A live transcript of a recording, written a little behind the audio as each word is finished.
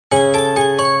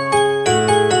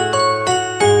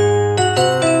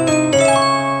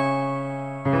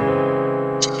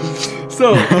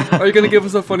No. Are you gonna give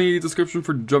us a funny description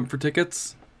for Jump for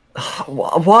Tickets?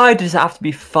 Why does it have to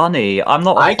be funny? I'm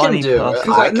not a I can funny do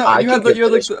person. it. You had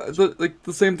give like this-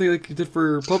 the same thing like you did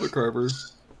for Puppet Carver.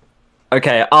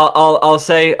 Okay, I'll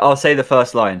say the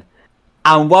first line.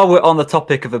 And while we're on the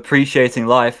topic of appreciating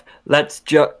life, let's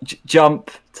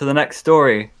jump to the next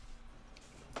story.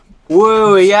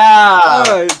 Woo, yeah!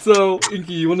 Alright, so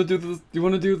Inky, you wanna do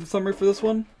the summary for this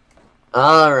one?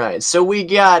 Alright, so we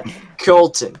got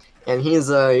Colton, and he's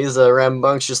a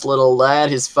rambunctious little lad.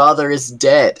 His father is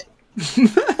dead.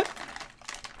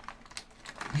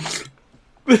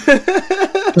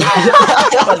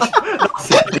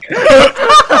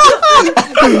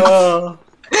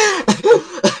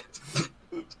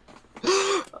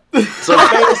 So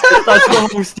That's the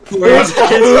whole story.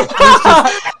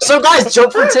 so guys,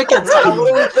 jump for tickets. What do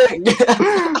you think?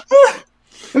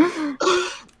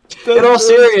 In all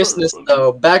seriousness,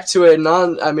 though, back to a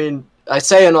I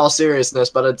say in all seriousness,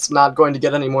 but it's not going to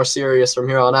get any more serious from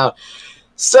here on out.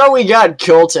 So we got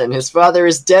Colton. His father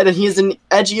is dead, and he's an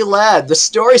edgy lad. The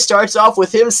story starts off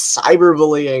with him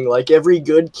cyberbullying, like every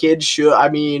good kid should.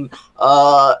 He's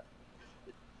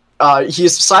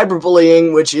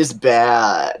cyberbullying, which is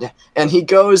bad. And he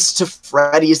goes to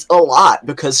Freddy's a lot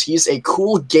because he's a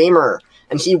cool gamer.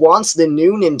 And he wants the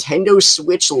new Nintendo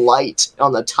Switch Lite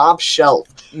on the top shelf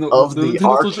of the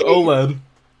arcade. Switch OLED.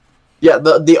 Yeah,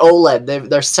 the OLED.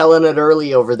 They're selling it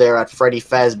early over there at Freddy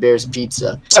Fazbear's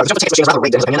Pizza. So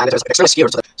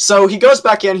he goes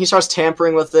back in, he starts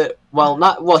tampering with it.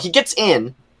 He gets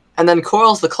in, and then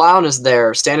Coils the Clown is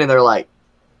there, standing there like,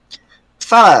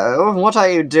 "Fellow, what are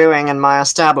you doing in my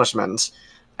establishment?"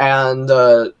 And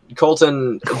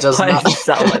Colton does Why not does it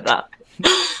sound like that?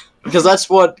 because that's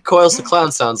what Coils the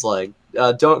Clown sounds like.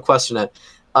 Don't question it.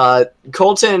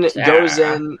 Colton goes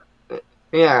in.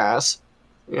 Yes.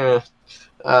 Yeah.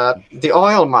 The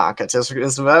oil market is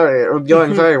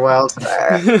going very well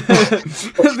today.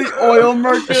 The oil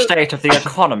market. The state of the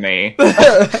economy.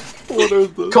 What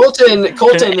is this?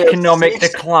 Colton Economic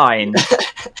decline.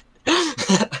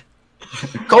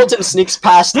 Colton sneaks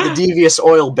past the devious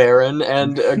oil baron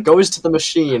and goes to the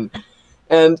machine.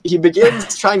 And he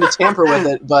begins trying to tamper with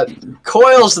it, but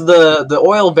Coils the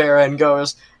oil baron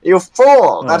goes, "You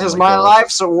fool! That is my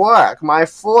life's work. My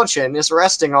fortune is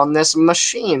resting on this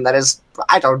machine that is,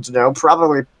 I don't know,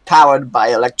 probably powered by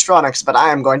electronics, but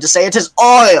I am going to say it is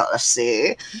oil,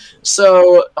 see?"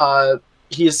 So,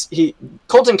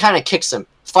 Colton kind of kicks him,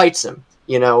 fights him,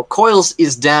 you know. Coils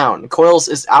is down. Coils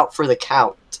is out for the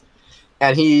count.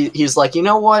 And he's like, "You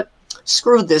know what?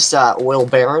 Screw this oil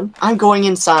baron. I'm going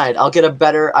inside. I've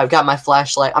got my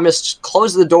flashlight. I'm just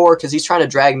close the door because he's trying to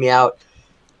drag me out."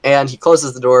 And he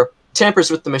closes the door, tampers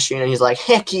with the machine, and he's like,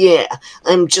 "Heck yeah!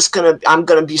 I'm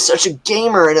gonna be such a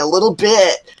gamer in a little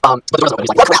bit."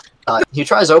 He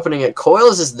tries opening it.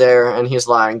 Coils is there, and he's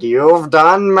like, "You've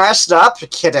done messed up,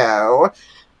 kiddo."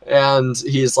 And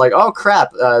he's like, "Oh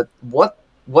crap! What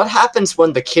happens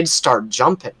when the kids start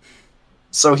jumping?"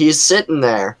 So he's sitting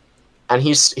there, and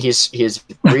he's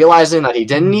realizing that he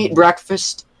didn't eat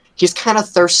breakfast. He's kind of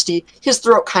thirsty. His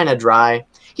throat kind of dry.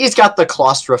 He's got the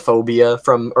claustrophobia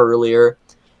from earlier.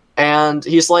 And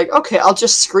he's like, "Okay, I'll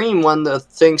just scream when the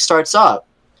thing starts up."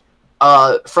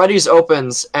 Freddy's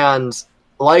opens, and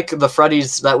like the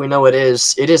Freddy's that we know it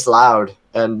is loud,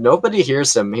 and nobody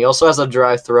hears him. He also has a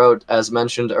dry throat, as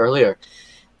mentioned earlier.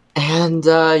 And,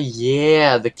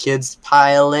 yeah, the kids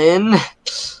pile in.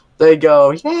 They go,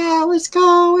 "Yeah, let's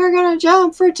go, we're gonna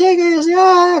jump for tickets,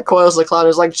 yeah!" Coils the Clown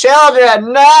is like,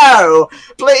 "Children, no!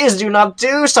 Please do not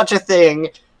do such a thing!"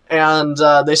 And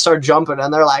they start jumping,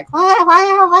 and they're like,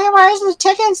 where's the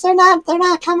tickets? They're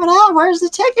not coming out. Where's the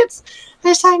tickets?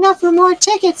 I signed up for more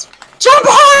tickets. Jump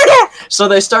harder! So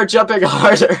they start jumping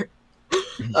harder.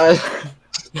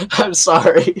 I'm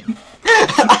sorry.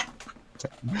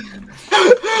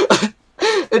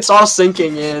 It's all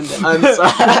sinking in. I'm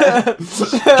sorry.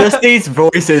 Just these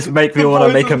voices make me want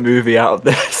to make a movie out of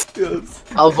this. Yes.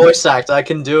 I'll voice act. I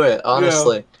can do it,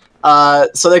 honestly. Yeah.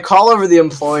 So they call over the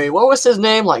employee. What was his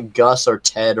name? Like Gus or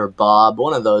Ted or Bob,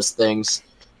 one of those things.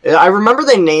 I remember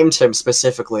they named him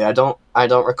specifically. I don't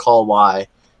recall why.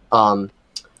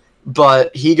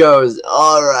 But he goes,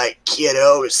 "All right,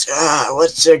 kiddos.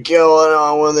 What's going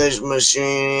on with this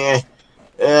machine?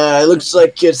 It looks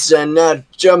like it's not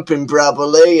jumping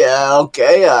properly. Yeah,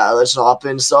 okay, let's hop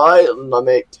inside and let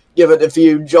me give it a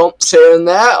few jumps here and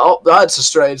there. Oh, that's a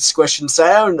strange squishing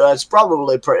sound. That's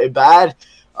probably pretty bad.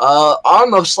 I'm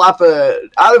gonna slap a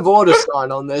out of order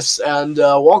sign on this and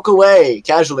walk away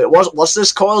casually. What's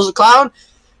this, Coils the Clown?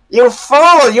 You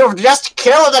fool! You've just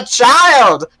killed a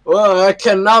child! Well, I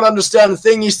cannot understand the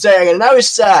thing he's saying, and now he's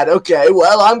sad. Okay,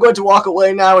 well, I'm going to walk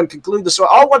away now and conclude the story.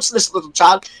 Oh, what's this little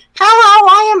child? Hello,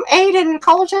 I am Aiden,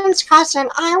 Colton's cousin.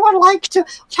 I would like to...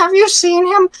 Have you seen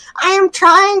him? I am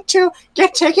trying to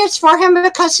get tickets for him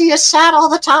because he is sad all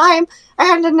the time.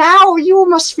 And now you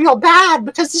must feel bad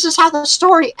because this is how the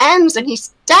story ends and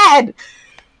he's dead.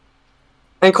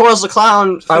 And Coils the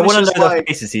Clown I want to know like,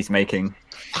 the faces he's making.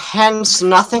 Hence,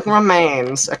 nothing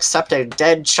remains except a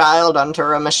dead child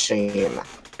under a machine.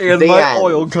 And The my end.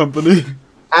 oil company.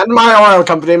 And my oil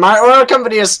company. My oil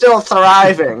company is still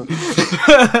thriving.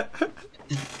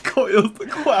 Coils the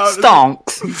Clown.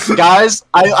 Stonks! Guys,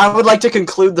 I would like to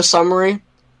conclude the summary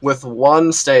with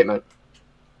one statement.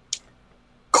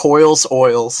 Coils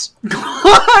Oils.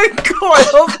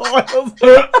 Coils Oils.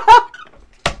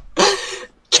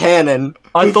 Canon.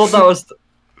 I thought that was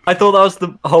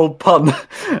the whole pun.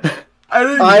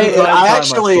 I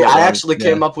actually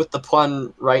came up with the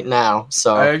pun right now,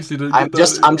 so I actually didn't.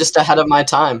 I'm just ahead of my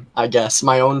time, I guess,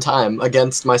 my own time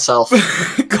against myself.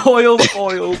 Coils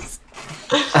Oils.